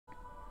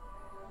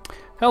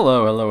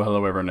Hello, hello,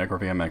 hello everyone,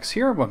 NecroVMX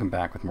here. Welcome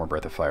back with more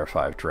Breath of Fire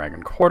 5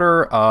 Dragon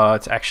Quarter.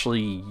 It's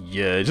actually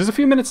just a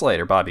few minutes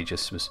later. Bobby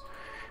just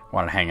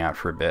wanted to hang out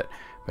for a bit,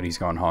 but he's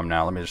going home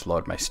now. Let me just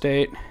load my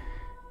state.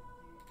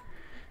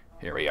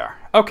 Here we are.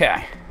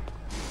 Okay.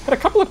 Had a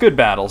couple of good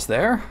battles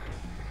there.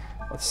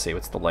 Let's see,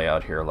 what's the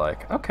layout here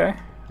like? Okay.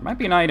 There might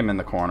be an item in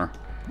the corner.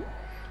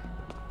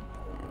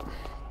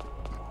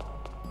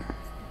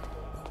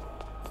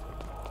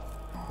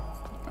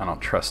 I don't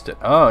trust it.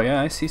 Oh,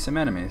 yeah, I see some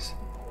enemies.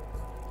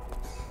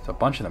 There's a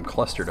bunch of them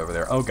clustered over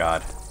there. Oh,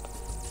 God.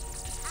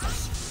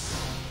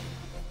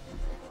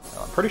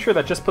 Well, I'm pretty sure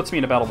that just puts me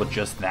in a battle with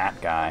just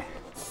that guy.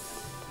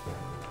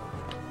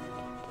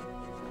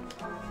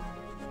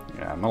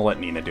 Yeah, I'm going to let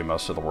Nina do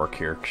most of the work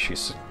here, because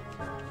she's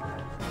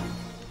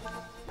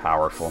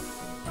powerful.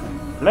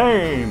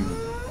 Flame!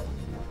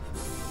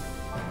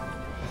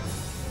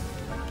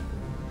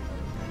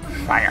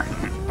 Fire!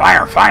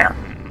 Fire! Fire!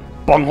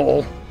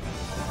 Bunghole!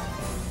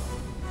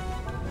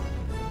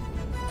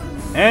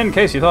 In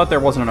case you thought there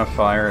wasn't enough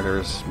fire,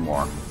 there's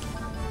more.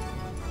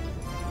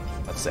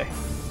 Let's see.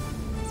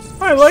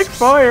 I like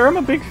fire! I'm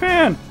a big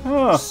fan!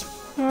 Oh,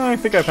 I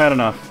think I've had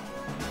enough.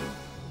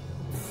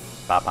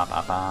 Ba ba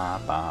ba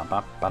ba ba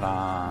ba ba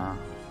da.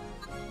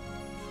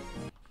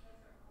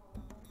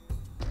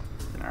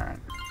 Alright.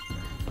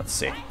 Let's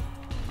see.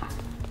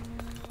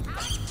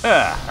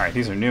 Alright,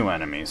 these are new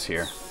enemies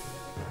here.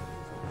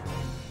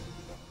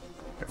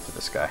 Go for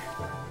this guy.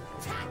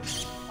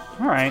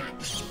 Alright.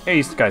 Hey,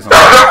 these guys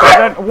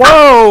don't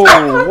Whoa!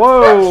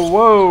 Whoa!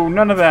 Whoa!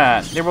 None of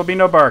that. There will be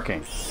no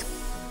barking.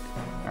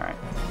 Alright.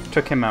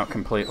 Took him out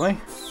completely.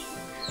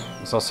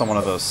 There's also one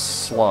of those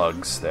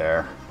slugs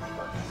there.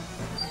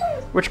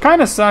 Which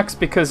kind of sucks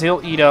because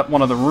he'll eat up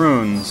one of the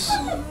runes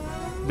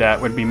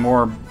that would be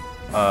more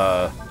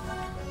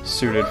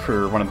suited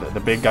for one of the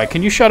big guy.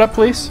 Can you shut up,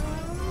 please?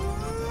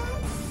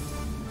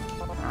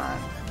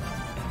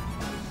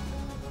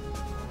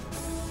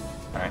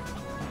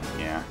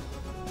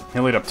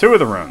 He'll eat up two of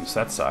the runes.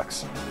 That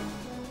sucks.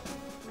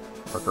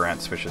 Workaround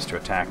switches to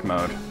attack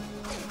mode.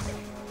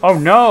 Oh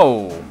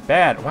no!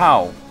 Bad.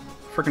 Wow.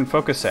 Freaking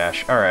focus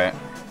ash. Alright.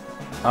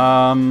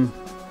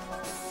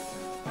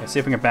 Let's see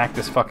if we can back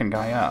this fucking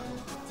guy up.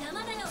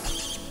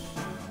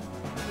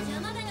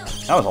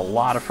 That was a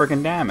lot of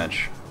freaking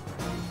damage.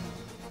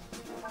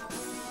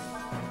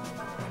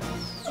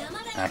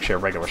 Actually, a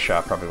regular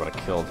shot probably would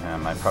have killed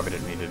him. I probably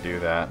didn't need to do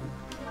that.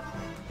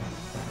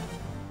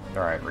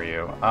 Alright,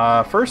 Ryu.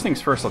 First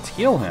things first, let's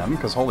heal him,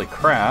 because holy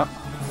crap.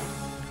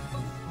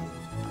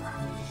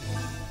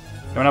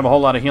 Don't have a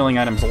whole lot of healing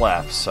items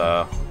left,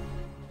 so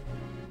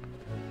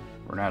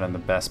we're not in the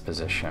best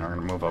position. We're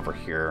going to move over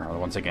here.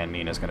 Once again,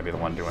 Nina's going to be the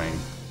one doing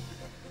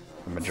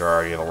the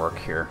majority of the work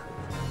here.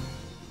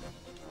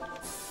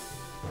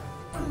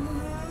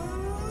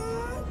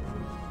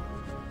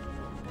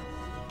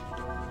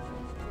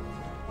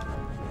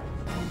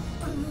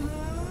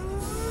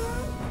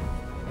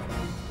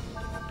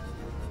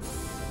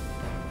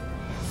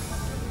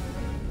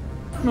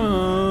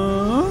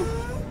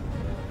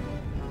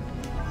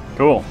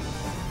 Cool.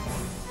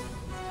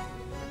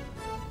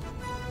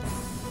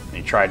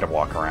 He tried to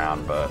walk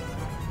around, but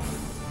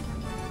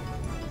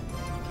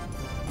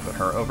put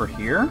her over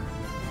here.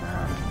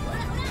 And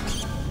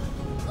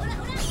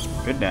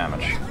good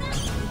damage.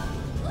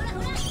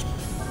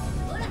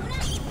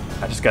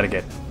 I just gotta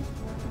get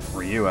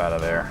Ryu out of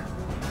there.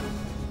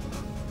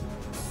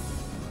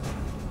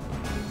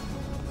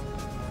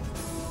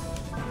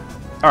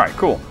 Alright,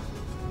 cool.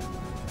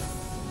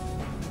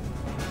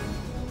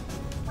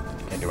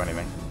 Can't do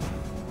anything.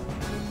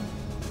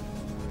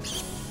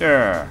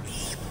 There.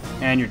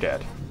 And you're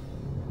dead.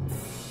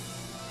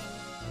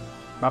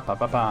 Ba ba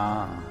ba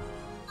ba.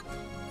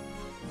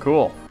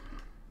 Cool.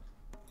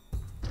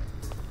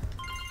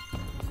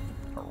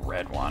 A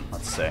red one.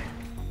 Let's see.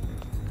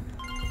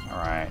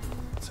 Alright.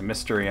 It's a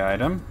mystery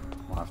item.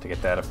 We'll have to get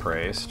that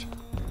appraised.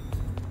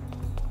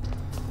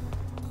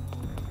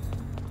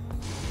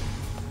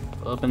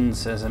 Open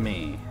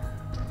sesame.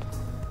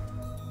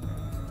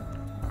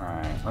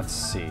 Alright, let's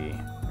see.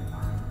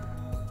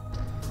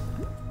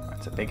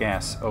 It's a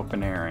big-ass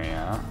open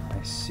area.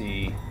 I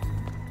see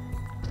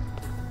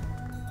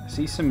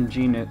some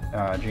Gina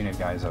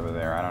guys over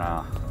there. I don't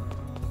know.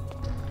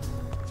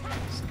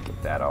 Let's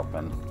get that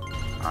open.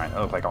 Alright,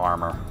 that looks like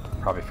armor.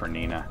 Probably for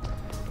Nina.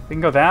 We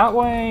can go that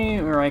way,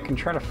 or I can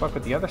try to fuck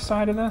with the other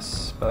side of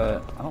this,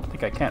 but I don't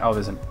think I can. Oh,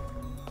 there's an...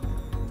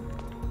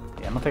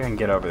 Yeah, I don't think I can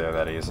get over there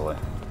that easily.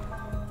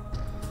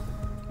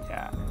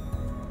 Yeah.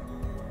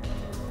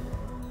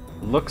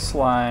 Looks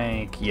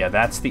like... Yeah,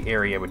 that's the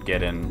area it would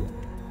get in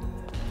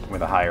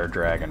with a higher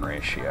dragon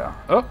ratio.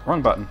 Oh,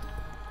 wrong button.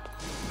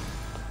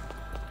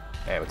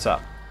 Hey, what's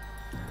up?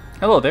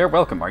 Hello there,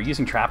 welcome. Are you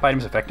using trap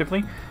items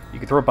effectively? You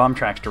can throw bomb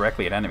tracks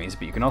directly at enemies,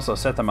 but you can also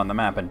set them on the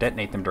map and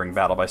detonate them during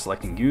battle by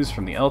selecting Use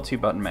from the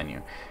L2 button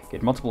menu.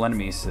 Get multiple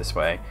enemies this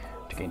way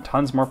to gain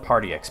tons more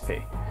party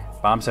XP.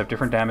 Bombs have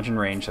different damage and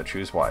range, so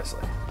choose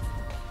wisely.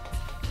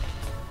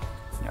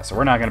 Yeah, so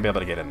we're not going to be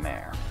able to get in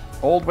there.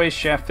 Old Waste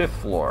Shaft,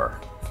 5th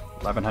floor.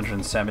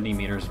 1,170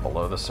 meters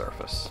below the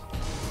surface.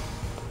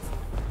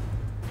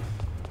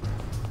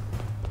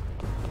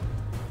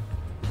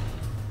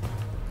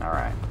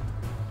 Alright.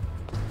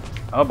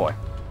 Oh boy.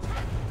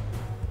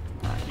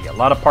 You get a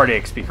lot of party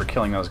XP for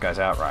killing those guys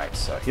outright.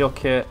 So heal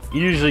kit.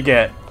 You usually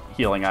get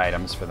healing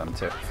items for them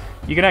too.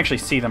 You can actually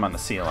see them on the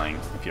ceiling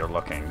if you're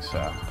looking.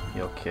 So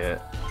heal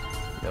kit.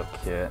 Heal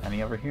kit.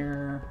 Any over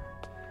here?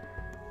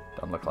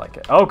 Doesn't look like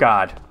it. Oh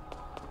god!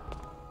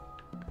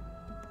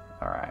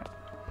 Alright.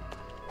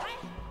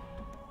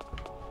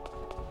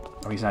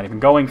 Oh, he's not even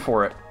going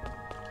for it.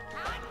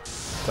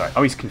 Sorry.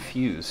 Oh, he's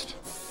confused.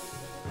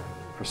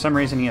 For some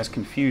reason he has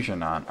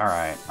confusion on.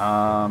 Alright,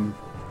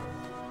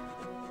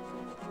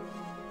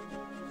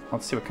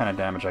 let's see what kind of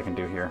damage I can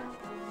do here.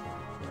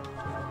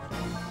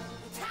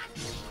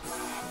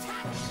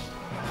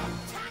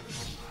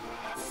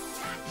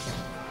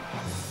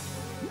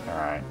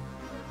 Alright.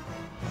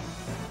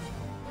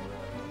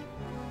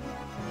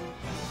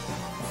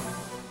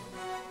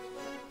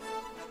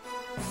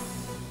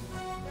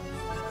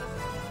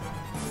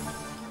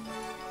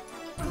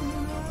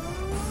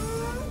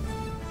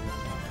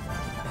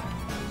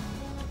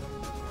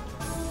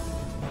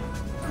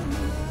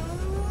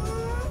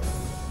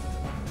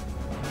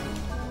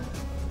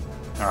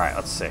 Alright,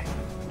 let's see.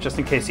 Just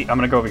in case he... I'm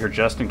gonna go over here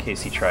just in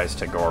case he tries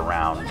to go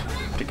around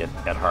to get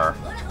at her.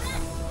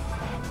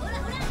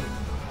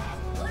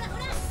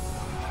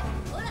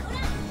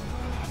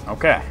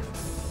 Okay.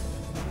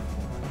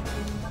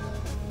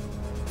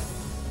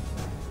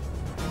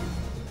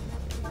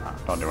 Oh,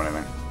 don't do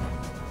anything.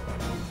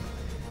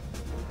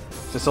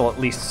 This will at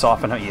least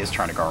soften how he is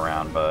trying to go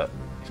around, but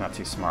he's not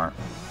too smart.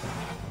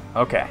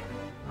 Okay.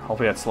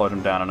 Hopefully that slowed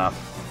him down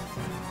enough.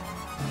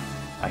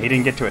 He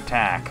didn't get to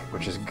attack,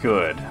 which is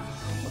good.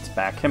 Let's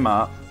back him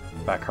up.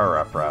 Back her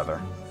up,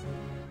 rather.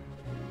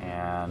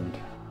 And...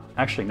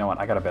 actually, you know what?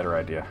 I got a better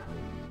idea.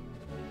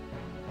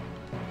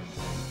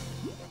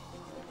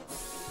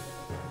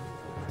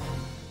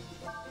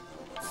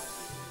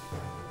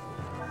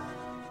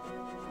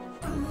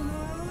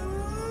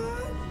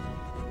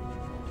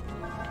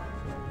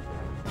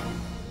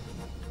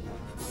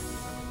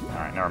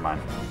 Alright, never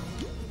mind.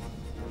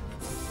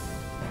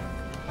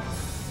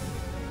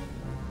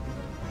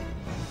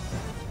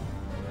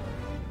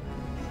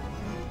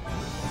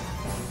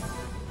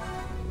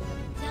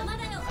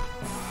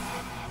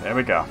 There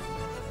we go.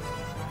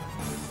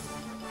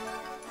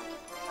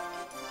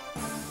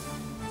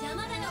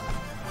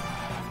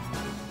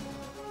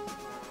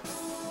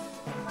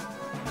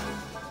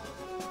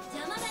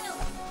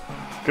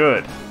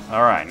 Good.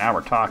 Alright, now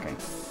we're talking.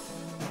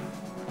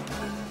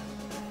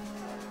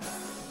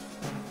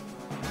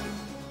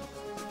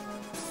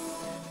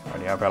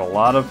 Alrighty, I've got a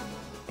lot of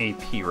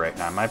AP right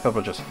now. I might be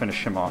able to just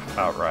finish him off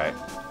outright.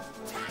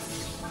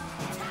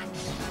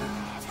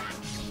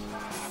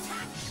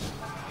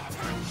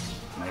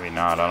 Maybe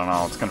not, I don't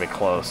know. It's gonna be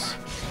close.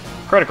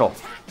 Critical.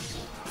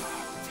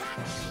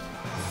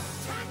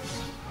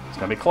 It's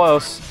gonna be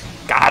close.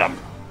 Got him!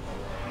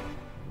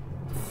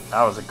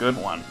 That was a good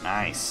one.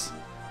 Nice.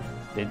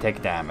 Did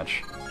take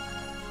damage.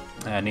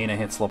 Nina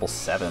hits level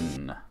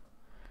 7.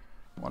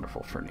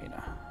 Wonderful for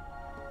Nina.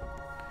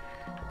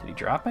 Did he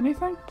drop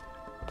anything?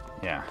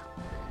 Yeah.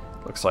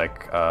 Looks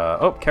like,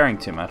 oh, carrying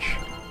too much.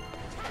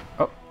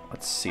 Oh,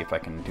 let's see if I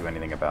can do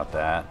anything about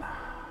that.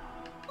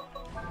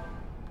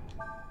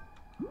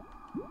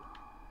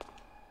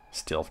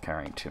 Still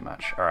carrying too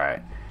much.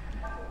 Alright.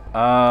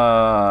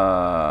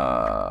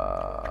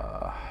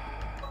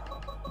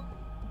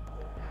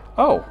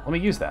 Oh, let me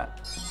use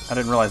that. I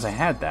didn't realize I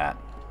had that.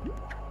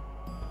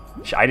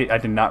 I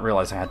did not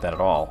realize I had that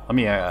at all. Let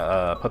me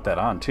put that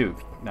on, too.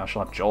 Now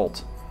she'll have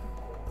Jolt.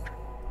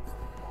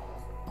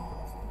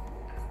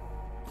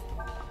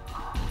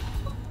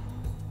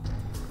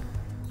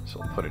 So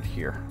we'll put it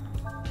here.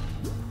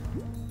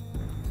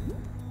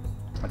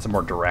 That's a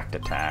more direct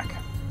attack.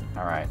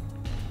 Alright.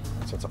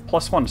 So it's a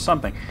 +1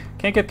 something.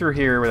 Can't get through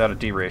here without a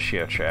D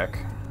ratio check.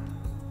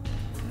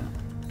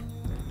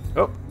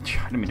 Oh,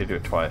 I didn't mean to do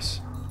it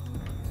twice.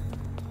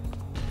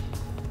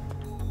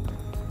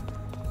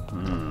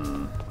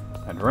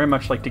 I'd very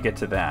much like to get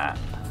to that.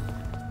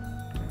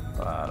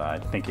 But I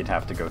think you'd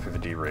have to go through the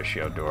D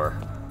ratio door.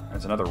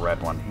 There's another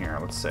red one here.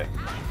 Let's see.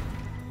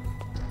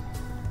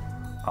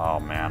 Oh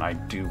man, I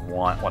do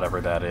want whatever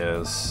that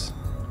is.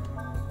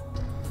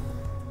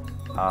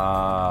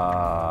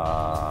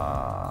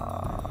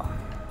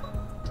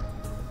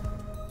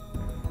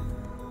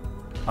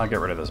 I'll get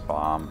rid of this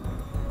bomb.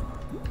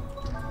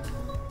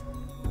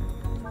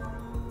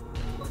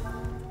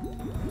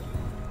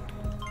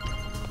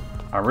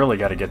 I really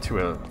got to get to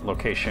a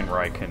location where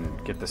I can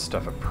get this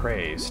stuff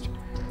appraised.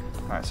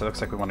 Alright, so it looks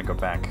like we want to go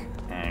back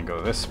and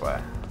go this way.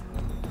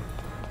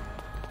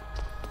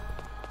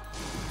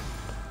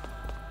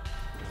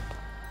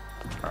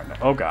 Alright, no,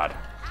 oh god.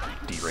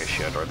 D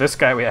ratio door. This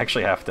guy we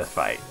actually have to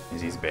fight,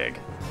 because he's big.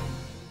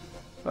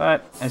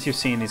 But, as you've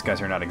seen, these guys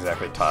are not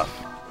exactly tough.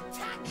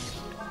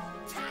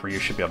 Where you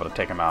should be able to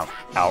take him out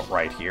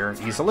outright here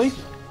easily.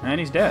 And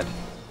he's dead.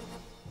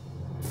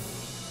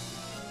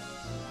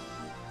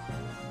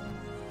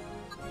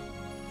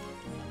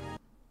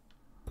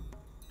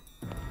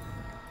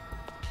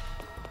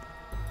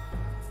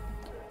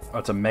 Oh,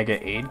 it's a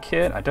Mega Aid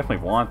Kit? I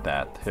definitely want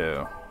that,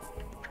 too.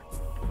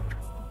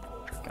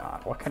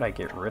 God, what could I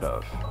get rid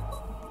of?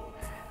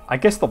 I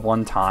guess the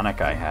one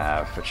tonic I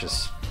have, which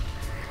is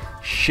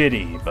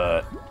shitty,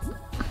 but...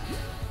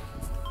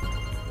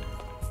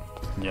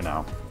 You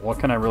know, what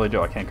can I really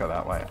do? I can't go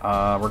that way.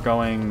 We're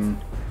going...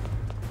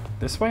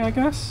 this way, I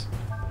guess?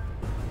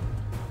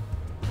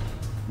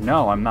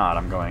 No, I'm not.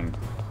 I'm going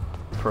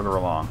further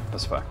along.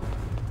 This way.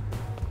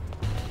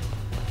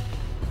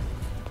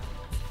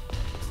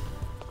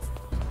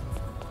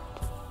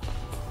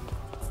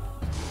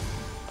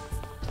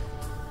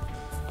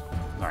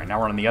 Alright, now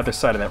we're on the other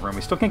side of that room.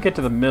 We still can't get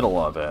to the middle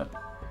of it.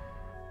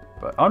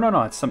 But, oh,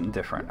 no, it's something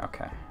different.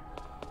 Okay.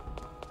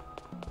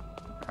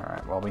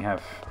 Alright, well, we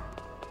have...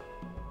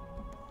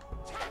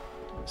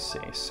 let's see,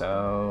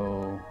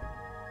 so...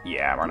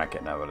 yeah, we're not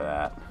getting over to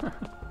that.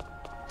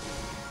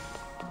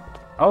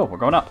 Oh, we're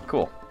going up.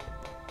 Cool.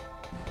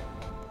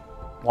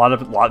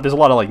 There's a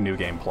lot of, like, New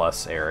Game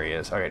Plus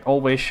areas. Alright,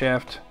 Old Waste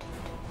Shaft,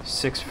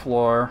 6th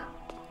floor,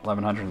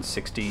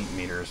 1,160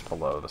 meters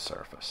below the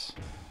surface.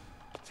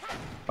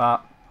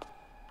 Bop.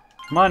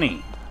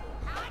 Money!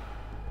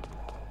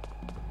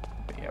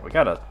 But yeah, we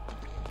gotta...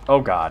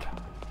 oh, God.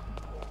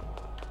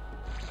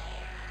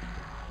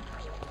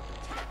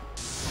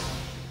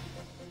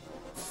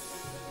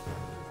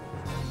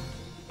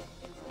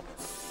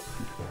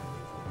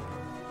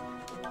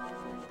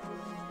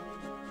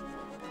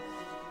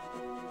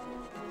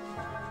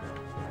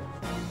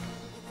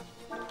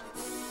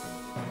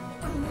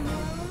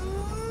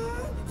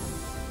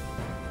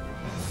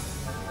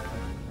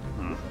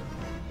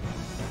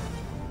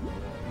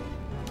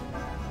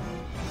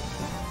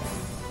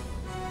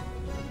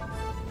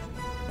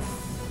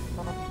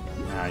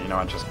 You know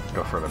what, just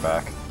go further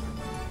back.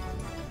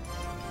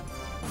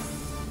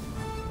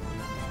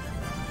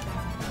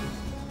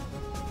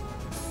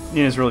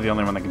 Nina's really the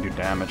only one that can do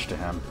damage to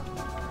him.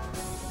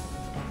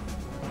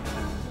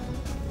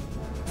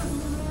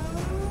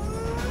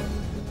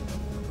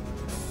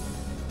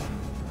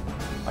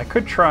 I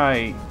could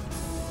try...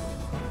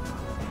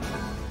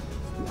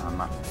 no, I'm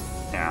not...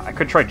 yeah, I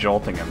could try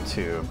jolting him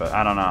too, but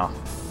I don't know.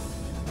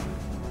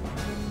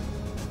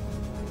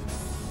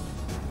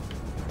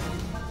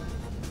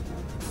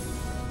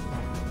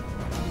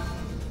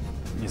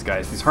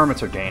 These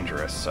hermits are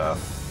dangerous, so...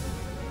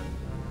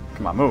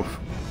 come on, move.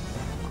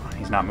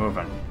 He's not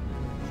moving.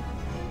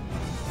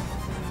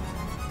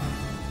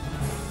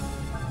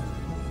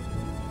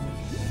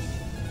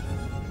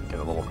 Get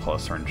a little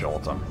closer and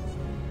jolt him.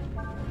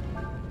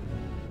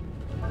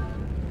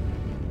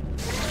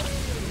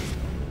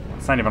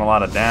 It's not even a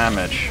lot of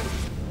damage.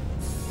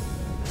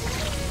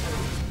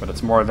 But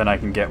it's more than I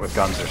can get with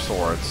guns or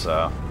swords,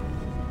 so...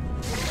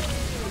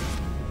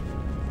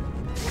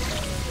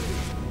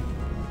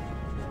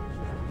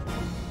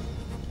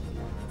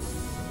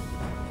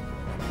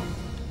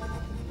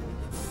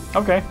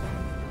 okay.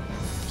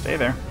 Stay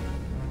there.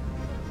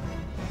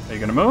 Are you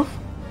gonna move?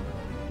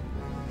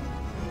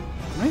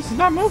 No, he's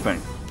not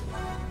moving.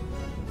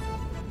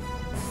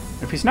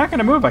 If he's not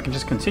gonna move, I can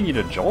just continue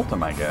to jolt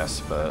him, I guess,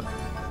 but...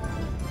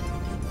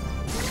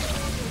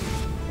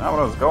 not what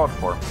I was going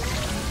for.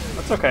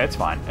 That's okay, it's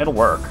fine. It'll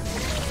work.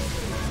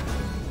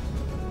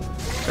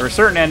 There are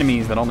certain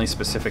enemies that only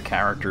specific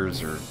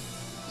characters are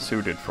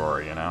suited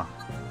for, you know?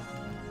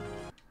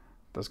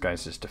 Those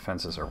guys'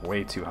 defenses are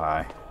way too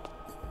high.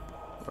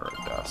 Lurid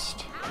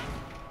Dust.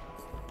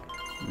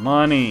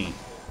 Money!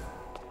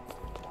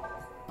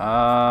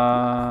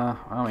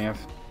 Well, we have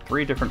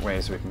 3 different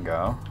ways we can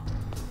go.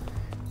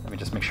 Let me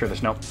just make sure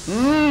there's no...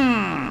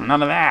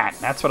 none of that!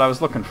 That's what I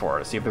was looking for,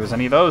 to see if there was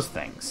any of those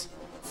things.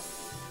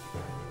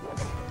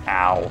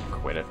 Ow.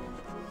 Quit it.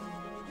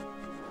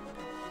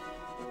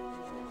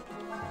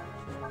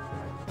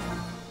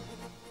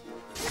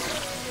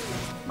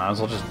 Might as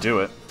well just do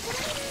it.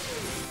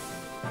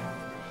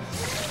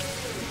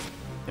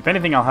 If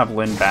anything, I'll have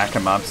Lyn back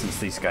him up since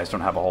these guys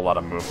don't have a whole lot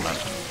of movement.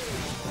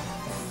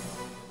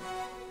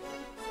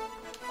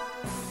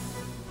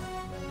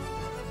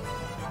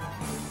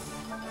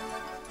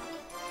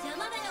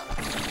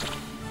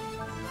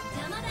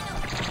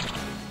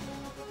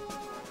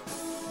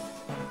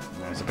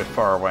 He's a bit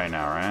far away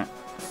now, right?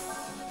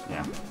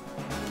 Yeah.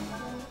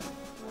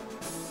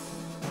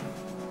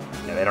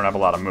 Yeah, they don't have a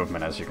lot of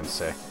movement, as you can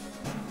see.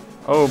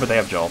 Oh, but they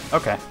have Jolt.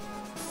 Okay.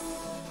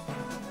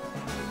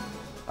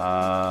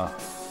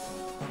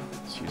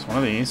 Let's use one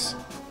of these.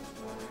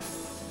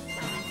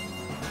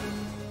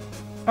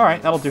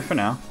 Alright, that'll do for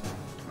now.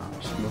 I'll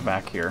just move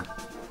back here.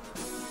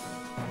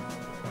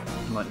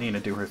 And let Nina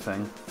do her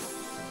thing.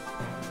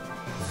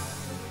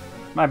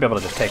 Might be able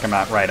to just take him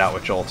out right out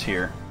with Jolt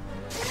here.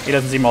 He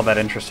doesn't seem all that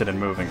interested in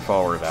moving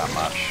forward that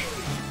much.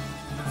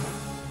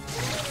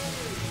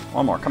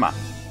 One more, come on.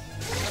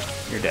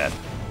 You're dead.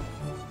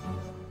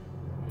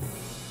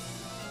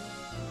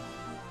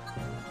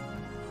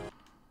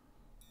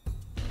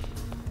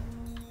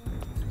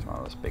 There's one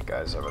of those big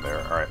guys over there.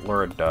 Alright,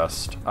 Lurid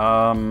Dust.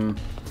 Let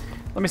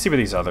me see where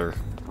these other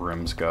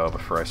rooms go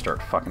before I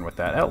start fucking with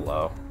that.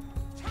 Hello.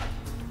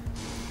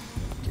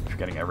 Keep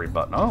forgetting every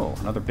button. Oh,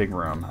 another big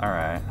room.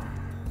 Alright.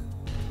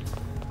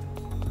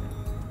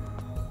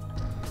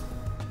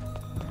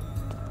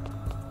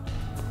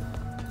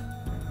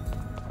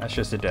 That's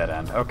just a dead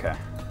end. Okay.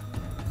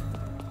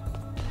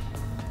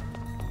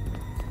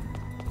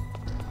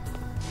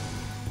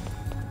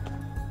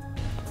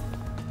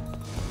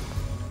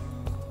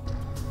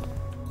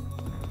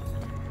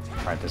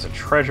 Alright, there's a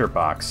treasure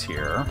box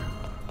here.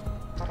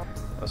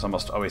 Those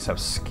almost always have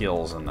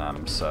skills in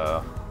them,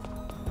 so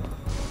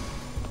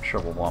I'm sure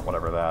we'll want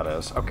whatever that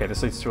is. Okay,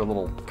 this leads to a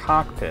little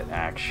cockpit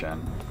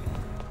action.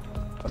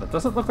 But it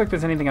doesn't look like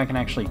there's anything I can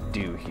actually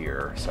do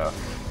here. So,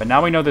 but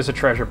now we know there's a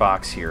treasure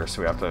box here,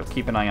 so we have to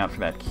keep an eye out for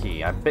that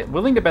key. I'm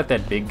willing to bet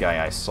that big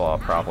guy I saw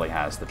probably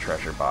has the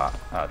treasure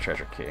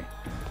key.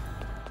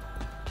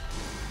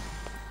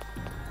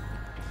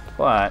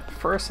 But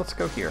first, let's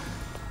go here.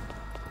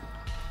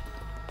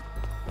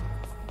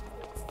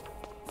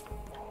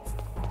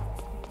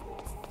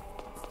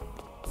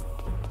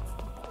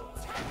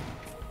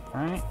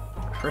 Alright,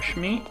 fresh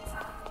meat.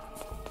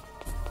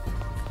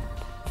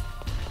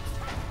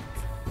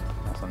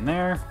 Nothing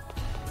there.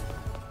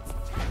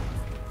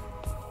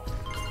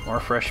 More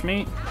fresh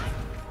meat.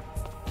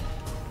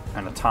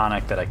 And a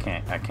tonic that I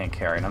can't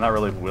carry. And I'm not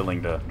really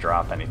willing to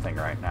drop anything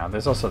right now.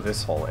 There's also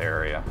this whole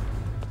area.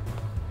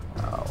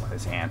 Oh,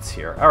 there's ants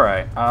here.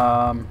 Alright,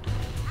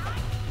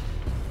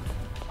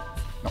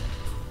 nope.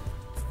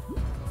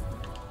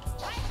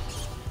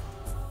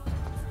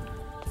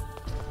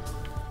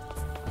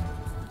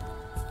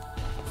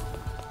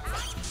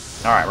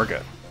 Alright, we're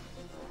good.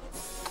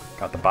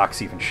 God, the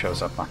box even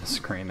shows up on the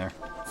screen there.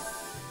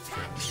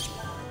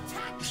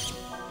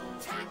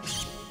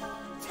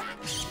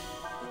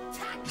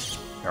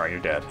 Alright, you're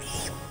dead.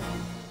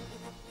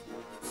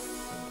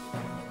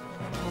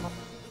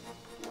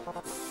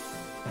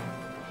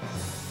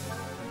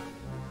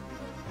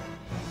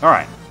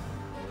 Alright.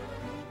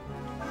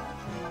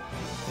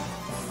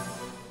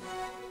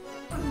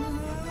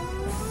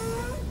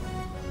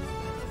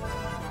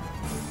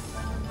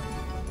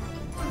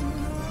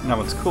 Now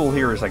what's cool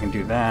here is I can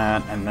do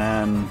that, and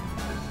then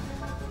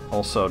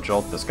also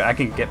jolt this guy. I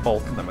can get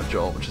both of them a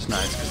jolt, which is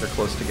nice because they're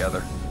close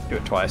together. Do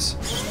it twice.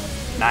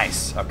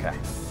 Nice, okay.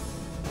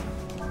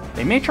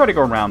 They may try to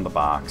go around the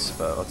box,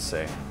 but let's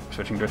see.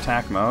 Switching to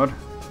attack mode.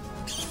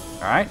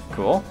 Alright,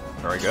 cool.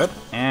 Very good.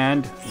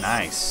 And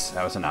nice.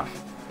 That was enough.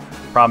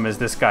 Problem is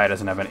this guy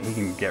doesn't have any... He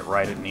can get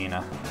right at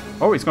Nina.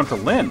 Oh, he's going for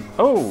Lyn.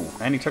 Oh,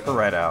 and he took her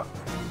right out.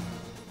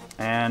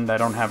 And I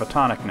don't have a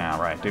tonic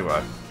now, right, do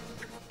I?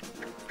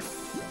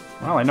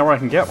 Well, I know where I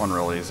can get one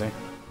real easy.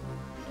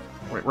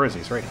 Wait, where is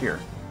he? He's right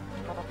here.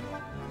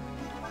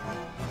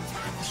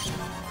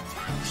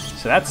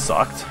 So that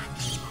sucked.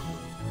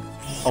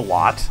 A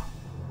lot.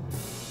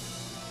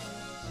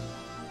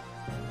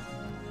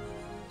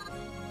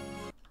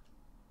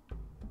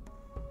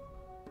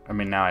 I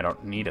mean, now I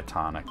don't need a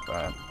tonic,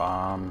 but...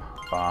 Bomb.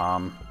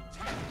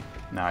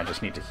 Now I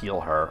just need to heal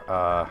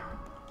her.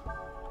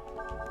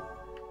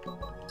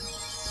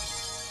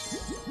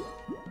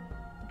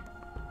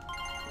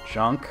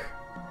 Junk.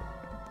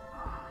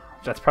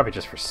 That's probably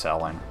just for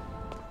selling.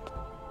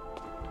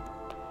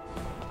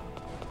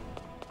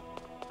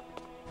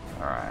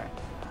 Alright.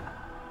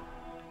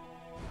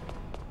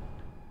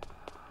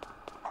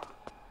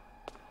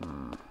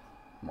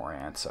 More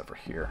ants over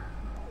here.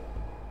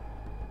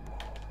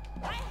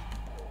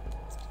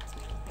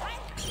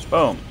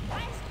 Boom.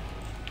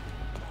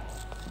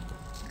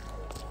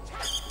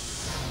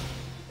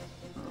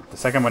 The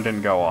second one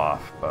didn't go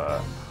off,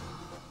 but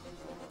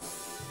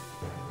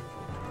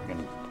I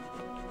can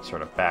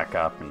sort of back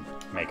up and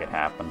make it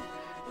happen.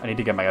 I need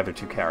to get my other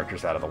two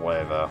characters out of the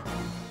way, though.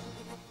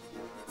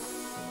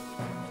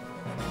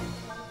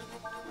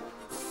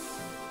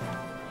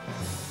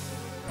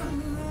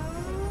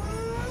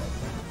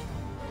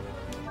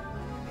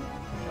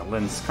 Yeah,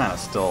 Lyn's kind of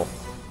still...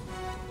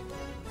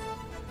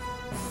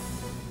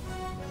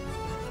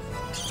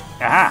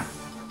 Aha!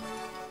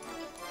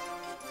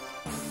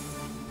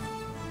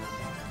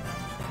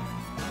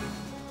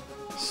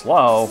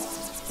 Slow.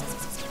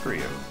 Screw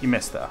you. You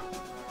missed, though.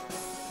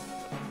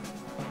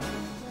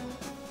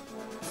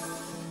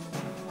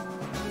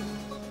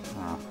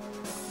 Oh.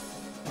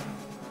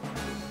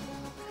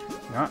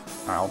 You know what?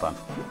 Alright, hold on.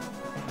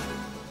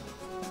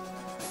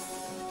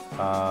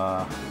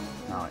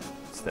 No,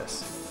 it's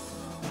this.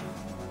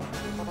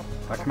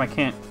 How come I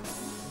can't...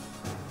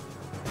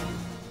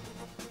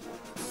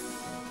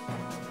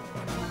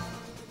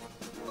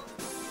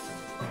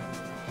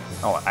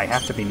 Oh, I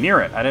have to be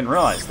near it. I didn't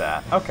realize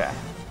that. Okay.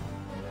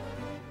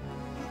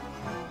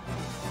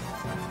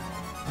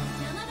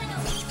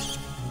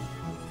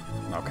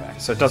 Okay,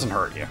 so it doesn't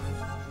hurt you.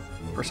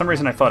 For some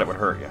reason I thought it would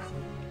hurt you.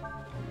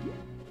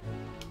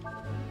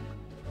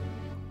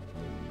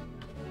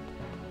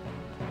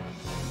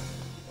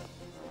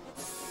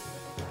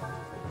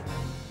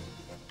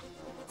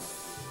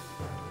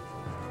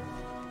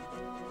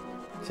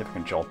 See if I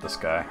can jolt this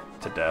guy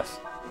to death.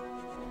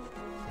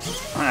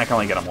 I can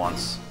only get him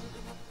once.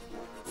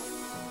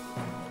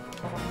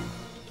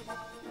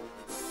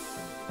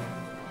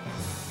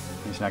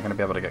 not going to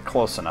be able to get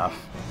close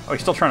enough. Oh,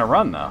 he's still trying to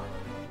run, though.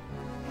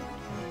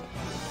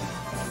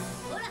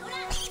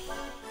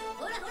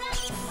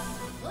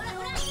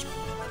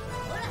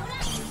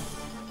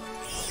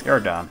 You're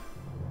done.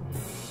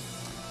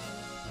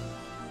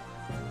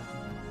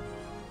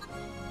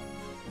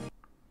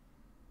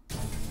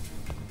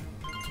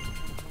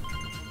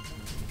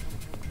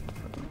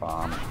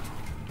 Bomb.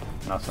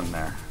 Nothing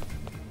there.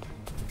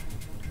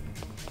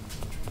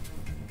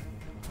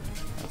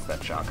 That's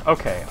that junk.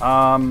 Okay,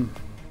 alright,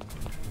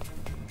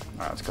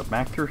 let's go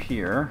back through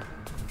here.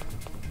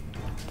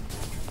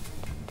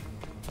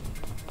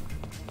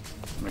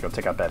 I'm gonna go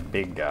take out that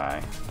big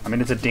guy. I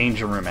mean, it's a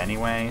danger room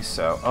anyway,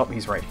 so... Oh,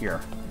 he's right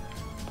here.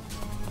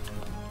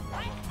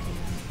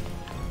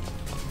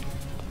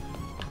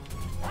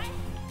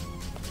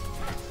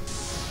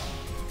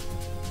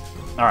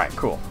 Alright,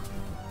 cool.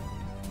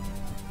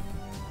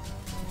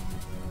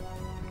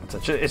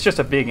 It's just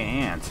a big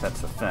ant,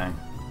 that's the thing.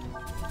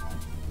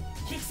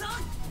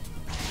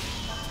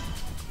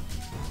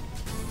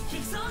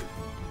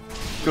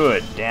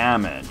 Good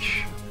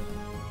damage.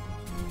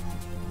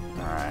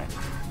 Alright,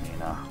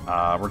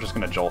 Nina. We're just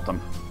gonna jolt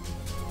them.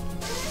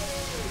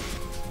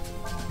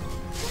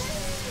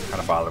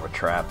 Gotta bother with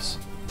traps.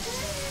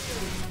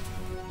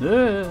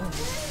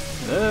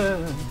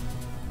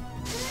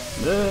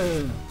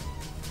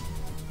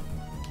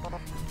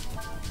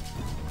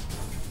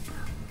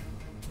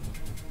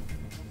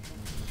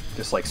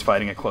 Dislikes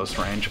fighting at close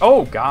range.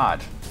 Oh,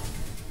 God!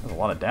 There's a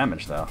lot of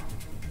damage, though.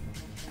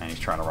 And he's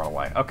trying to run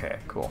away. Okay,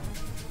 cool.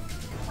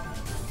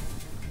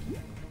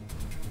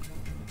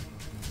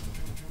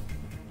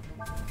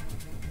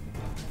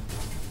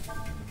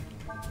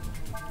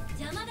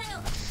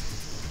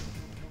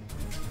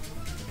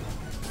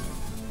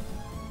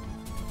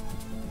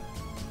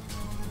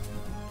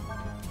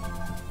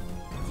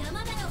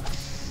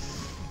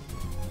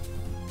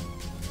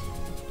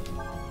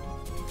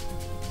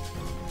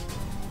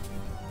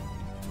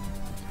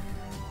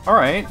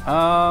 Alright,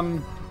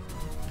 oh,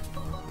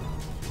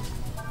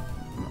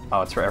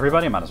 it's for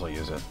everybody? I might as well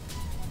use it.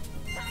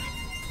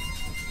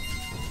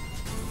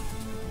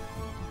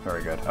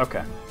 Very good,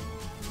 okay.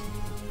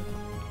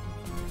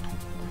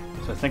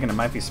 So I'm thinking it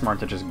might be smart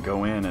to just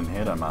go in and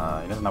hit him.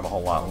 He doesn't have a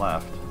whole lot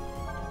left.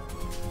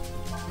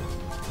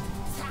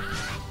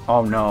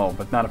 Oh no,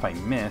 but not if I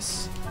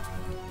miss.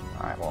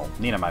 Alright, well,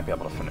 Nina might be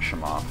able to finish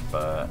him off,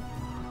 but...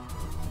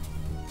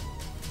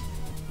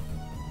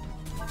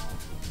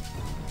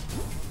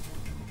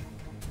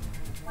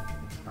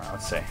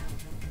 Let's see.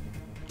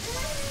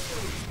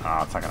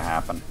 Oh, it's not gonna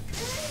happen.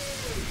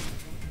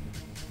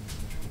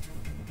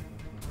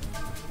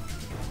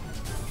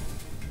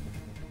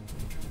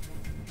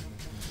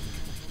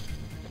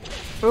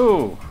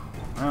 Ooh!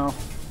 Well...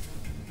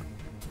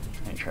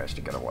 He tries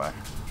to get away.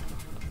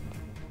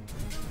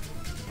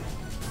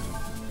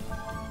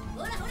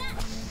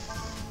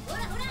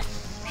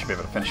 Should be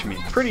able to finish me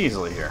pretty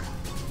easily here.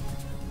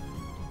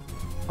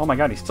 Oh my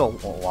god, he's still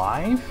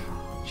alive?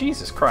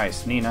 Jesus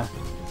Christ, Nina.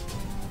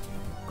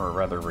 Or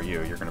rather,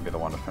 Ryu, you're going to be the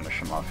one to finish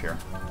him off here.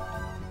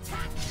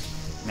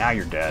 Now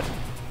you're dead.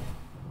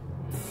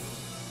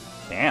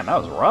 Damn, that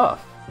was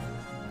rough.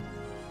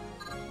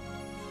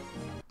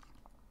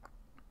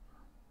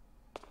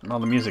 Well,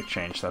 the music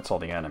changed, that's all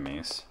the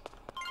enemies.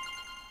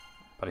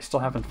 But I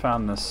still haven't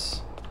found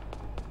this...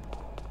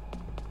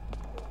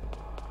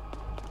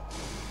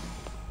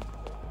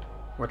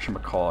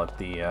 Whatchamacallit,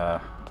 the,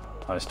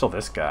 Oh, there's still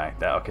this guy.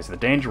 Okay, so the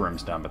danger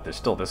room's done, but there's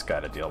still this guy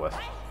to deal with.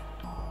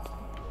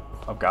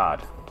 Oh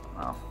god.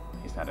 Well,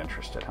 he's not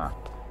interested, huh?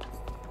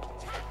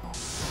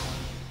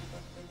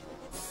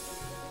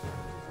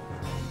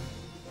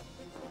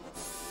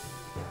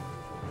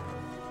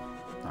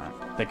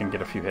 Alright, they can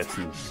get a few hits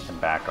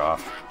and back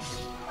off.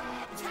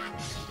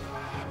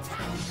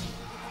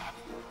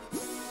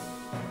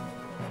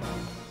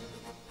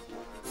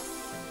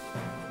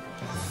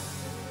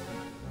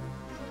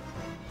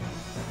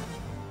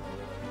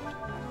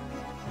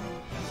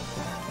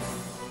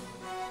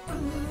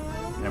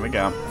 There we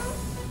go.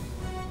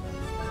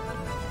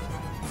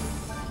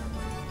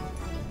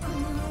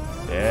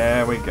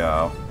 There we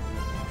go.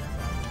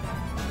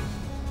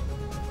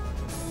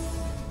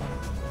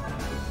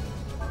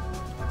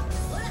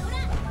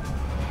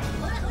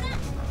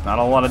 Not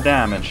a lot of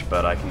damage,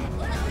 but I can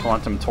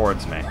taunt him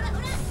towards me.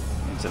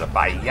 Into the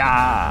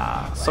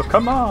fire! So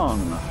come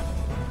on!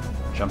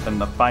 Jump in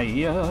the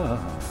fire!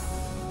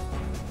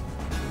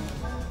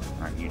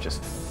 Alright, you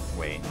just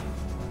wait.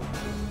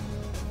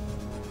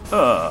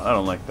 I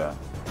don't like that.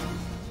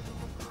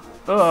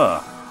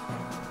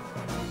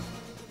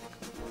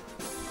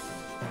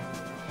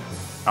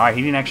 Alright,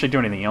 he didn't actually do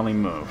anything, he only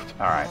moved.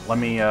 Alright, let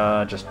me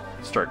just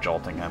start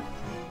jolting him.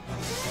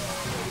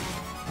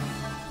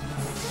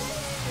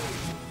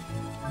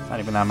 Not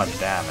even that much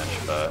damage,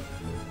 but...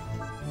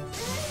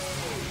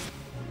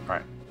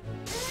 Alright.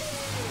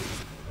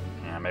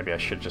 Yeah, maybe I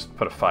should just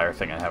put a fire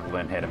thing and have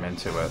Lyn hit him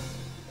into it.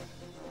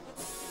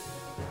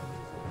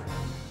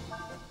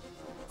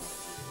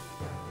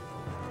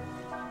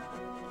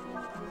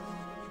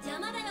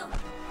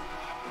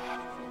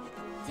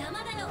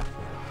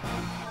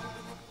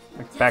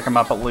 Back him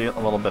up a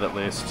little bit at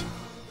least.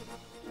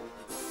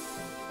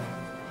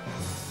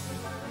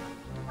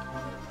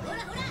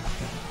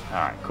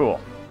 Alright, cool.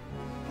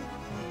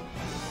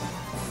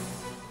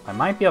 I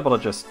might be able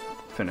to just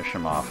finish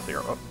him off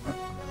here. Oh.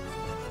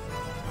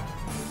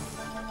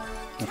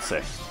 Let's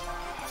see.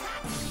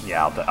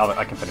 Yeah,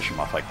 I can finish him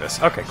off like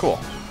this. Okay, cool.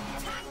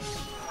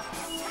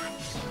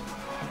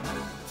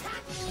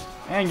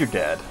 And you're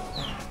dead.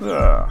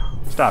 Ugh.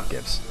 Stop,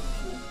 Gibbs.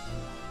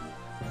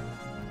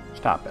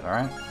 Stop it,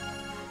 alright?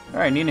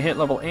 Alright, Nina hit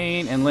level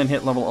 8, and Lynn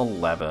hit level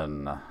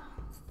 11.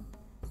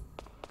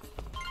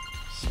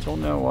 Still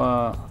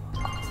no,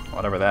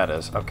 whatever that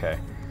is. Okay.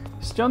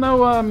 Still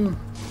no,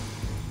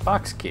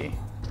 box key.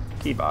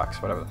 Key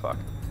box, whatever the fuck.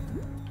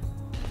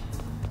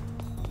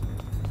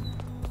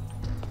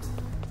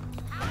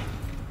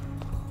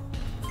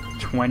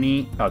 It's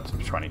 20.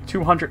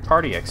 200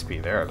 party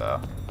XP there, though.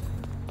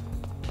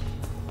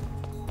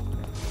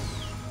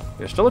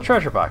 There's still a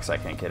treasure box I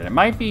can't get in. It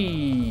might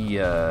be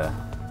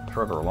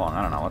further along.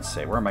 I don't know. Let's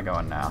see. Where am I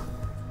going now?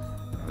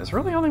 There's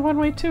really only one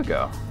way to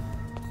go.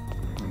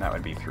 And that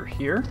would be through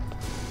here.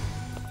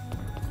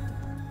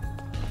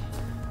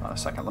 Hold on a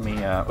second. Let me...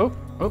 Let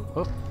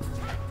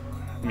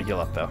me heal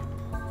up, though.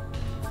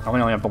 I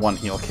only have the one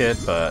heal kit,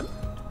 but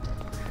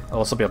I'll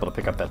also be able to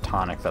pick up that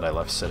tonic that I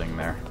left sitting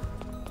there.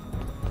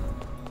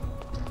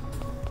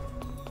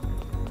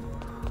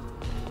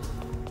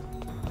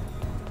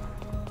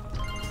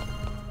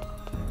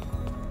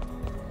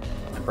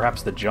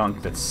 Perhaps the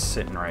junk that's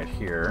sitting right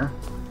here.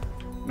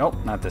 Nope,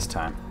 not this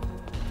time.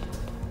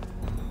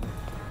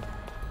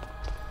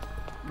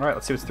 Alright,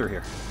 let's see what's through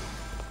here.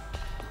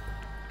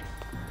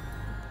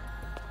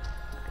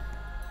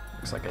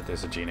 Looks like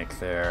there's a Genic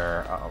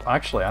there. Oh,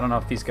 actually, I don't know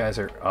if these guys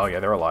are... Oh, yeah,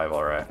 they're alive,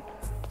 alright.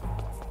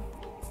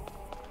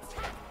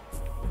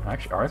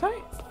 Actually, are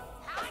they?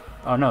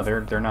 Oh, no,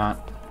 they're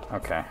not.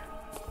 Okay.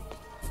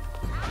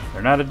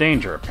 They're not a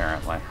danger,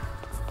 apparently.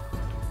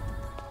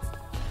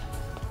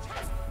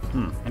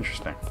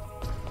 Interesting.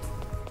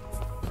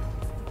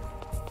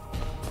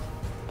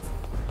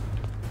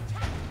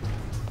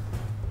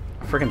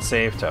 A freaking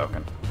save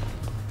token.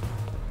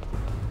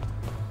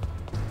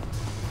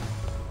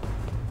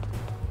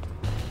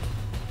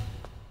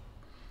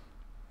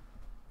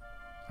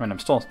 I mean, I'm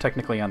still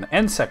technically on the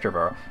end sector,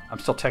 bro. I'm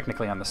still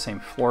technically on the same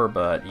floor,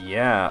 but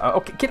yeah.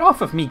 Okay, get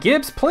off of me,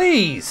 Gibbs,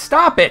 please!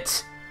 Stop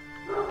it!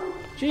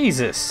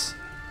 Jesus.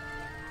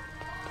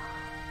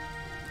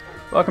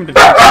 Welcome to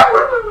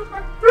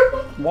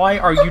Why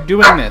are you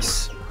doing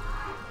this?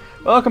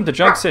 Welcome to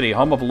Junk City,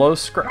 home of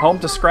home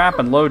to scrap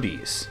and low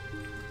D's.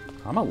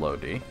 I'm a low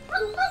D.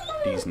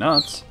 D's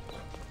nuts.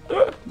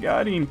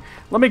 Got him.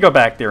 Let me go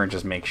back there and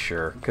just make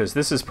sure, because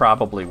this is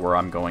probably where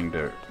I'm going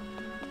to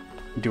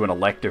do an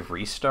elective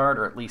restart,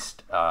 or at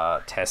least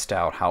test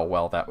out how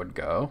well that would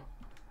go.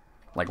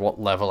 Like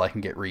what level I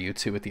can get Ryu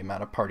to with the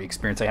amount of party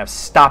experience I have.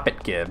 Stop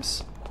it,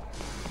 Gibbs.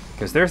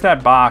 Because there's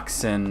that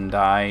box, and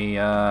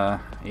yeah,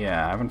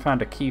 I haven't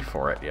found a key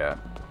for it yet.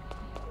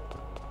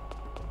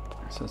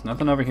 So there's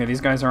nothing over here. These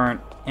guys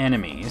aren't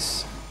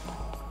enemies.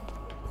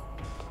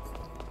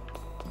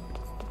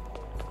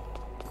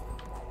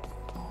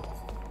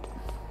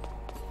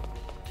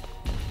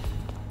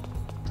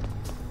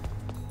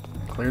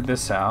 Cleared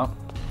this out.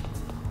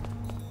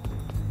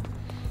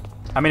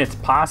 I mean, it's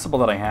possible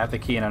that I have the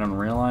key and I don't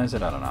realize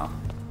it. I don't know.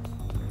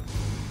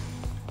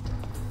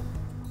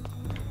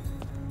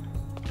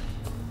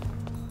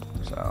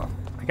 So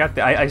I got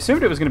the. I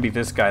assumed it was going to be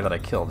this guy that I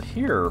killed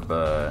here,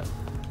 but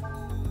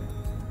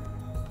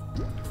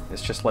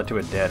this just led to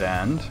a dead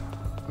end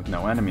with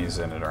no enemies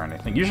in it or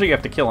anything. Usually, you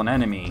have to kill an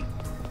enemy,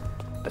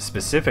 a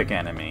specific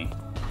enemy,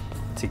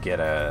 to get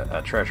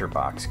a treasure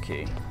box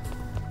key.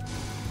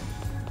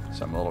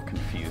 So I'm a little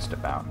confused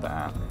about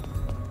that.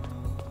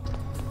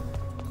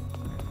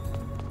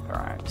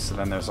 Alright, so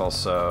then there's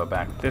also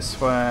back this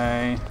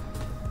way,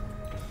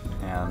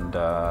 and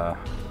I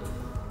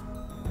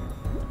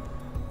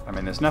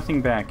mean, there's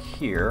nothing back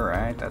here,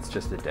 right? That's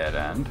just a dead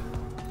end.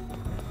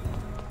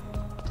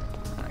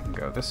 I can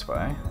go this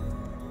way.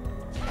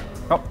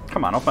 Oh,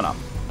 come on, open up.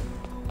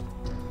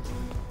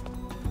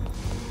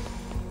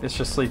 This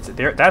just leads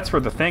there. That's where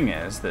the thing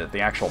is, the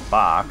actual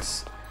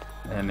box.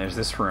 And there's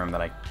this room that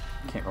I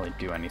can't really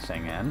do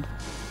anything in.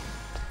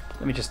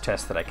 Let me just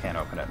test that I can't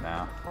open it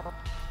now.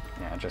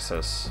 Yeah, it just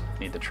says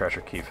need the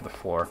treasure key for the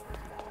floor.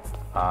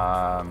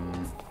 I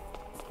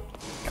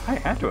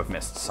had to have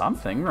missed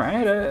something,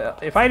 right?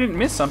 If I didn't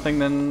miss something,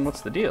 then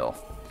what's the deal?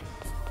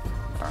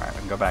 Alright, we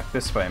can go back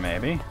this way,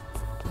 maybe.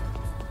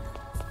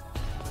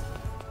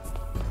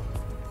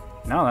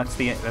 No,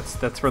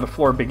 that's where the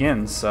floor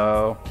begins,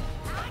 so...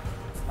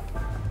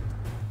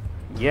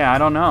 Yeah, I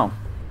don't know.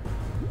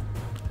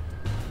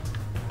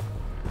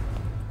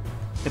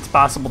 It's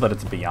possible that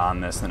it's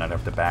beyond this, and I'd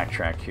have to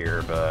backtrack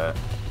here, but...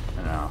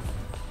 You know.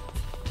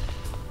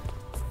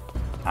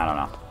 I don't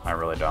know. I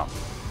really don't.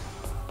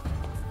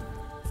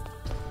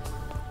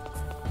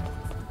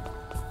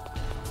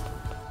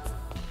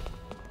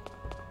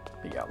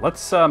 But yeah,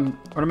 let's I'm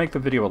gonna make the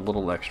video a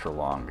little extra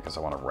long because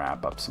I want to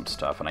wrap up some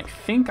stuff, and I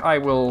think I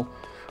will.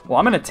 Well,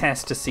 I'm gonna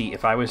test to see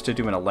if I was to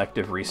do an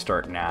elective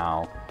restart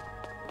now,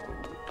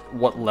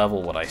 what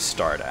level would I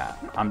start at?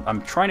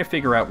 I'm trying to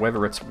figure out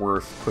whether it's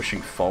worth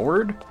pushing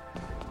forward,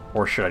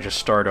 or should I just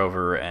start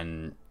over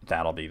and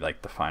that'll be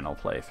like the final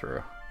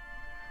playthrough.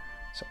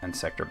 So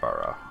Insector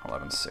Burrow,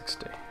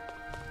 1160.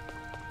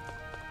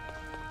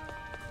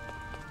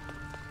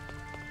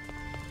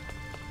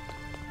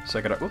 So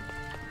I gotta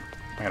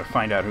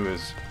find out who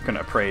is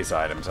gonna appraise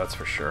items, that's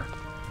for sure.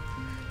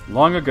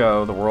 Long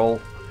ago, the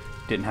world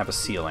didn't have a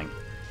ceiling.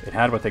 It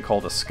had what they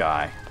called a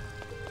sky.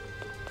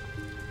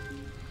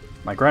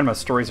 My grandma's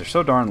stories are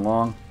so darn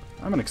long,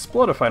 I'm gonna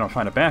explode if I don't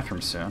find a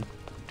bathroom soon.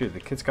 Dude, the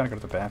kid's gotta go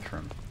to the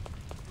bathroom.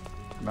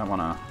 You might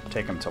wanna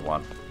take him to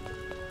one.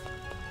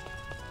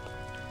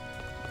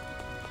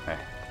 Okay.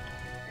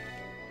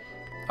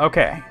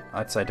 Okay,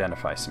 let's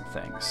identify some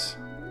things.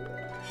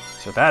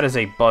 So that is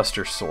a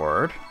Buster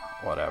Sword.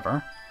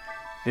 Whatever.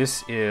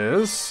 This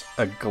is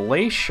a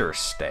Glacier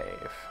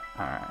Stave.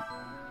 Alright.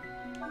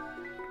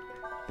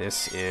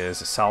 This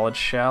is a Solid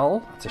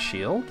Shell. It's a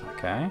shield.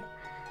 Okay.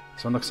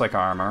 This one looks like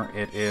armor.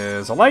 It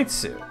is a light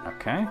suit.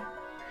 Okay.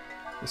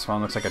 This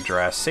one looks like a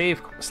dress.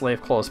 Slave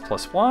clothes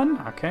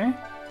 +1. Okay.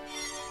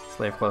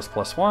 Slave clothes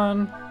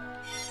 +1.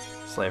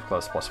 Slave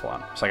clothes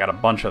 +1. So I got a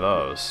bunch of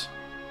those.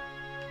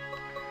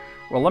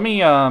 Well, let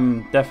me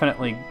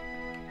definitely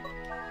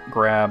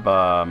grab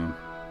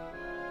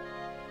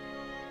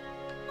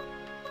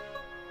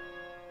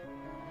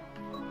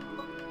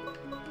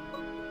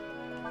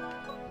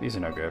these are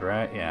no good,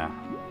 right? Yeah.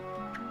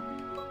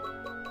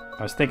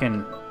 I was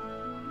thinking,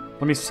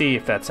 let me see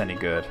if that's any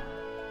good.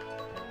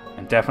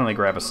 And definitely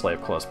grab a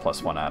Slave Clothes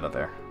 +1 out of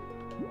there.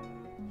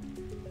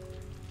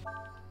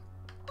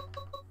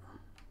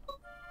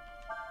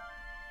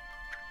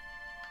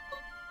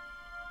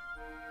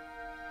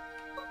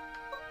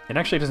 It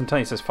actually doesn't tell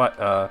you, it says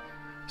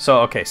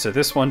so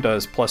this one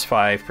does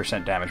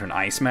 +5% damage when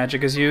ice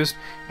magic is used,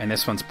 and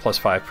this one's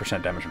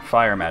 +5% damage when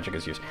fire magic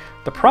is used.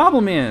 The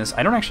problem is,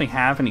 I don't actually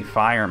have any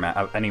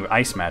any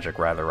ice magic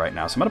rather right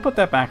now, so I'm gonna put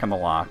that back in the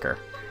locker.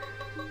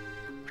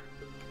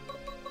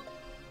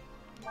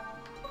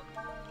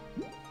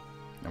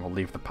 And we'll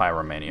leave the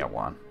Pyromania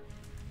one.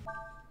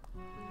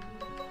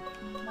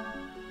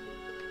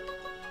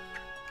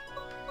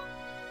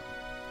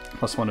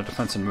 +1 to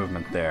defense and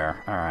movement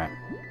there. Alright.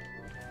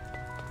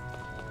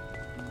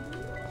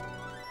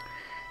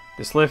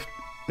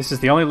 This is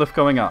the only lift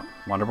going up.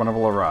 Wonder when it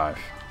will arrive.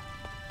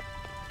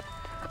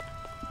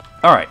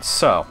 Alright,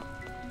 so.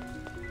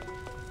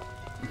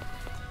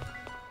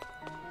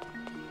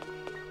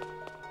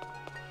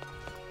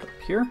 Up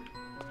here.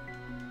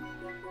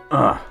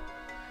 I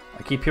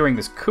keep hearing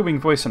this cooing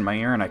voice in my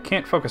ear and I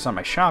can't focus on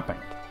my shopping.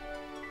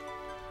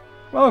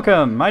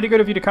 Welcome! Mighty good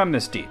of you to come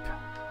this deep.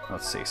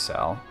 Let's see,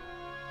 sell.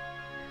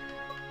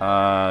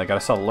 I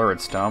gotta sell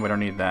Lurid Stone, we don't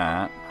need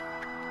that.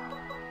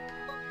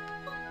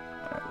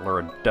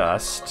 Lurid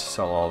Dust,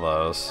 sell all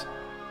those.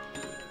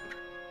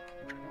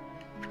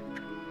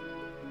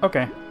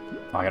 Okay.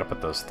 Oh, I gotta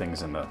put those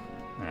things in the...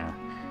 Yeah.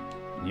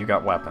 You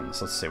got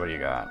weapons. Let's see, what do you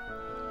got?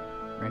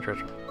 Range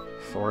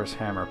Thor's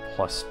Hammer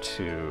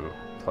 +2.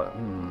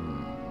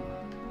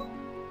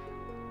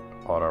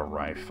 Auto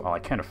Rifle. Oh, I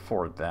can't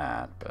afford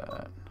that,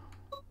 but...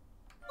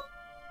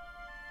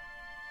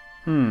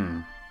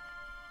 I'm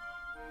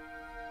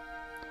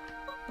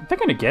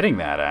thinking of getting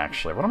that,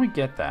 actually. Why don't we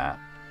get that?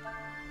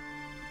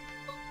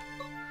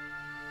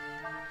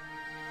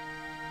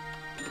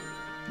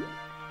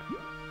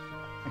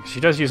 She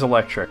does use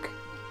electric,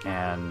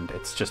 and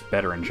it's just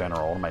better in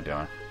general. What am I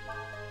doing?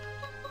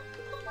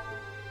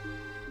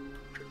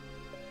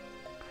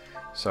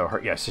 So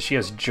so she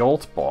has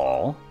Jolt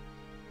Ball.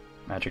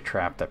 Magic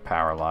Trap that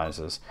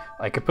paralyzes.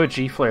 I could put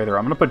G-Flare there.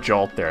 I'm going to put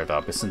Jolt there,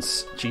 though, but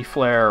since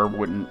G-Flare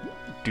wouldn't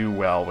do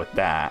well with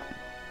that.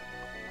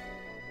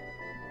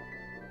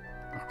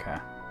 Okay.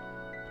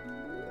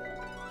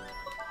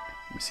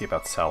 Let me see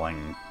about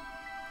selling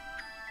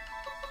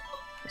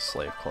the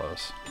Slave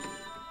Clothes.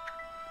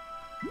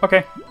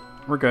 Okay,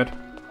 we're good.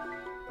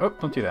 Oh,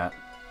 don't do that.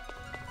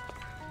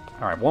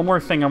 Alright, one more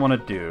thing I want to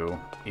do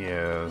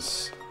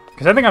is...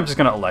 Because I think I'm just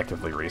going to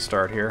electively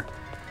restart here.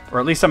 Or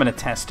at least I'm going to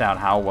test out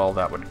how well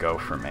that would go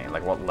for me.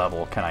 Like, what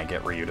level can I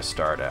get Ryu to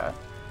start at?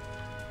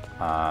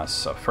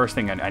 So first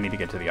thing, I need to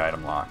get to the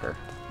item locker,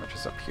 which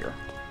is up here.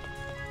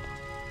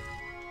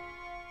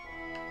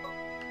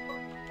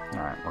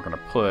 Alright, we're going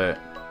to put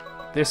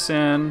this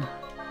in.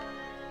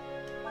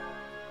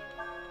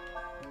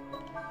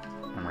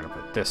 And we're going to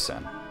put this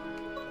in.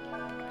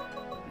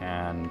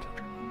 And,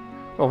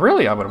 well,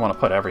 really, I would want to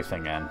put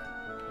everything in,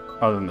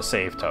 other than the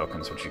save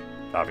tokens, which you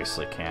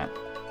obviously can't.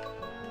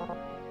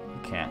 You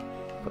can't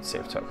put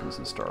save tokens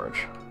in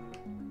storage.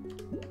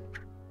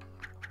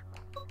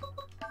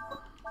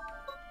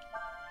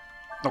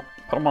 Nope,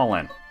 put them all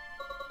in.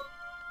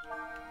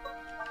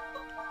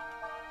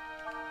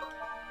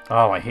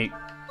 Oh, I hate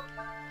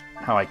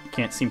how I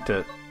can't seem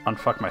to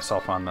unfuck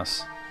myself on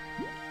this.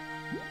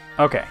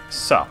 Okay,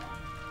 so.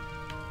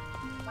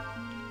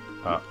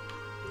 I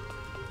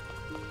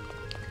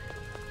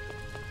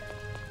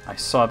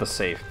saw the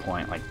save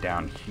point, like,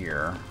 down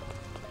here.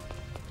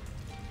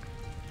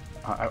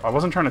 I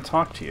wasn't trying to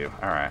talk to you.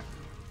 Alright.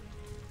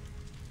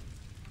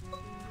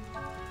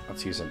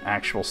 Let's use an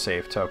actual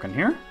save token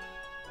here.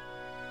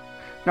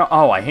 No,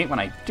 oh, I hate when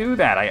I do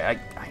that.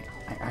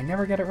 I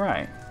never get it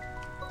right.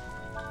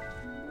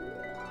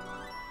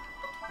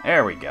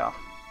 There we go.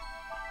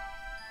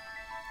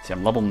 See,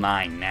 I'm level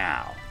 9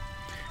 now.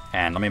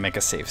 And let me make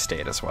a save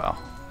state as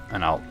well.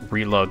 And I'll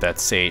reload that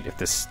state if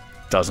this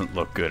doesn't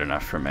look good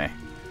enough for me.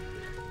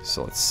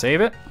 So let's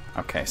save it.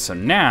 Okay, so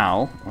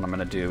now what I'm going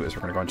to do is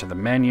we're going to go into the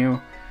menu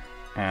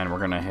and we're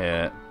going to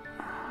hit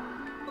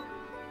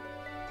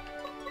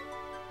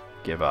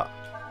give up.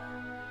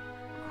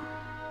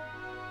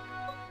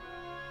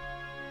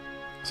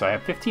 So I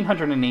have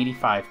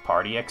 1,585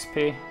 party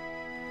XP.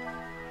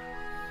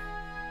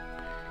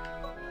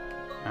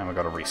 And we'll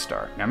go to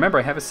restart. Now remember,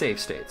 I have a save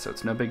state, so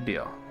it's no big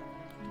deal.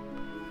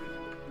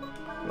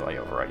 Will I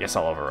overwrite? Yes,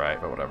 I'll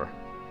overwrite, but whatever.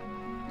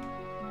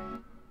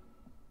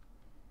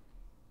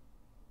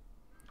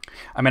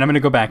 I mean, I'm going to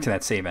go back to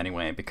that save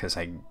anyway, because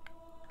I'm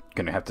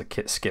going to have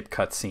to skip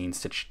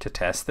cutscenes to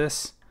test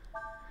this.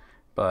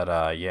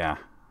 But, yeah.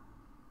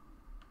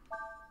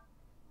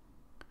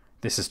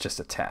 This is just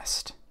a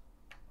test.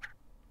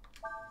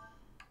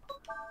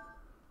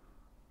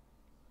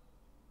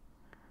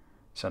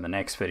 So in the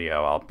next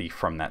video, I'll be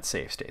from that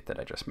save state that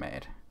I just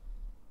made.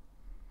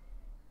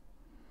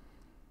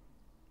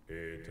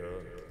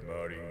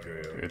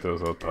 It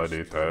is a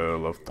tiny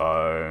tale of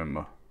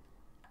time.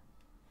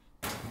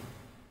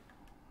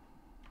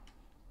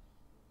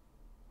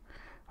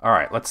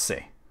 Alright, let's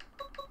see.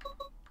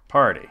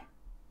 Party.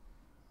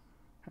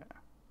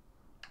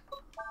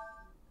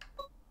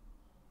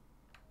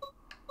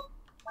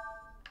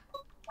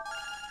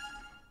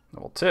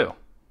 Level 2.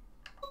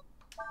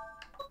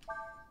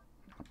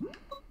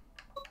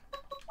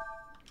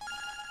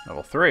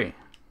 Level 3.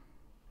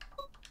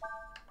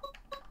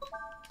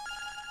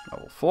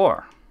 Level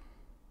 4.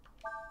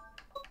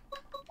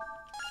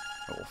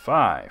 Level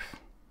 5.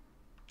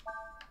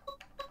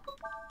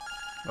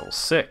 Level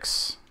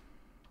 6.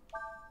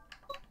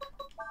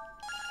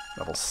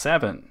 Level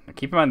 7. Now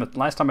keep in mind that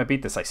last time I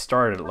beat this, I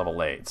started at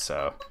level 8,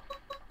 so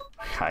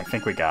I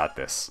think we got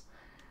this.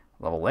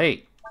 Level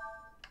 8.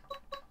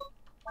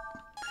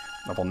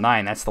 Level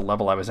 9, that's the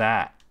level I was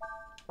at.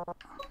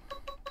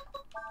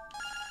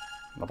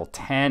 Level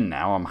 10,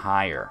 now I'm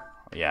higher.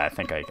 Yeah, I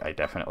think I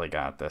definitely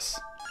got this.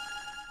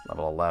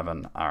 Level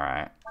 11,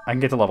 alright. I can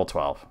get to level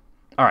 12.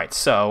 Alright,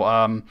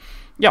 so,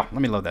 yeah,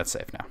 let me load that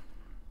save now.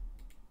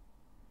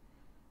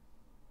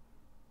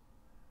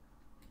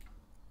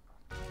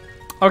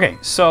 Okay,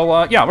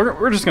 so, yeah,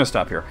 we're just going to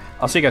stop here.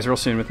 I'll see you guys real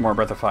soon with more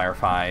Breath of Fire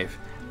 5.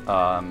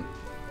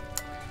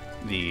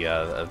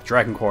 The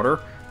Dragon Quarter.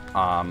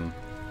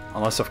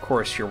 Unless, of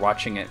course, you're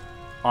watching it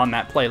on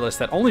that playlist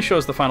that only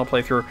shows the final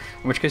playthrough,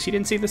 in which case you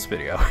didn't see this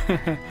video.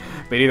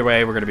 But either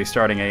way, we're going to be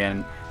starting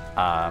again.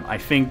 I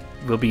think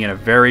we'll be in a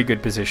very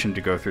good position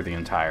to go through the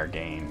entire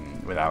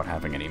game without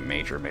having any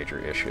major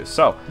issues.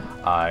 So,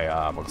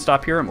 I will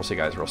stop here, and we'll see you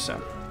guys real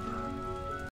soon.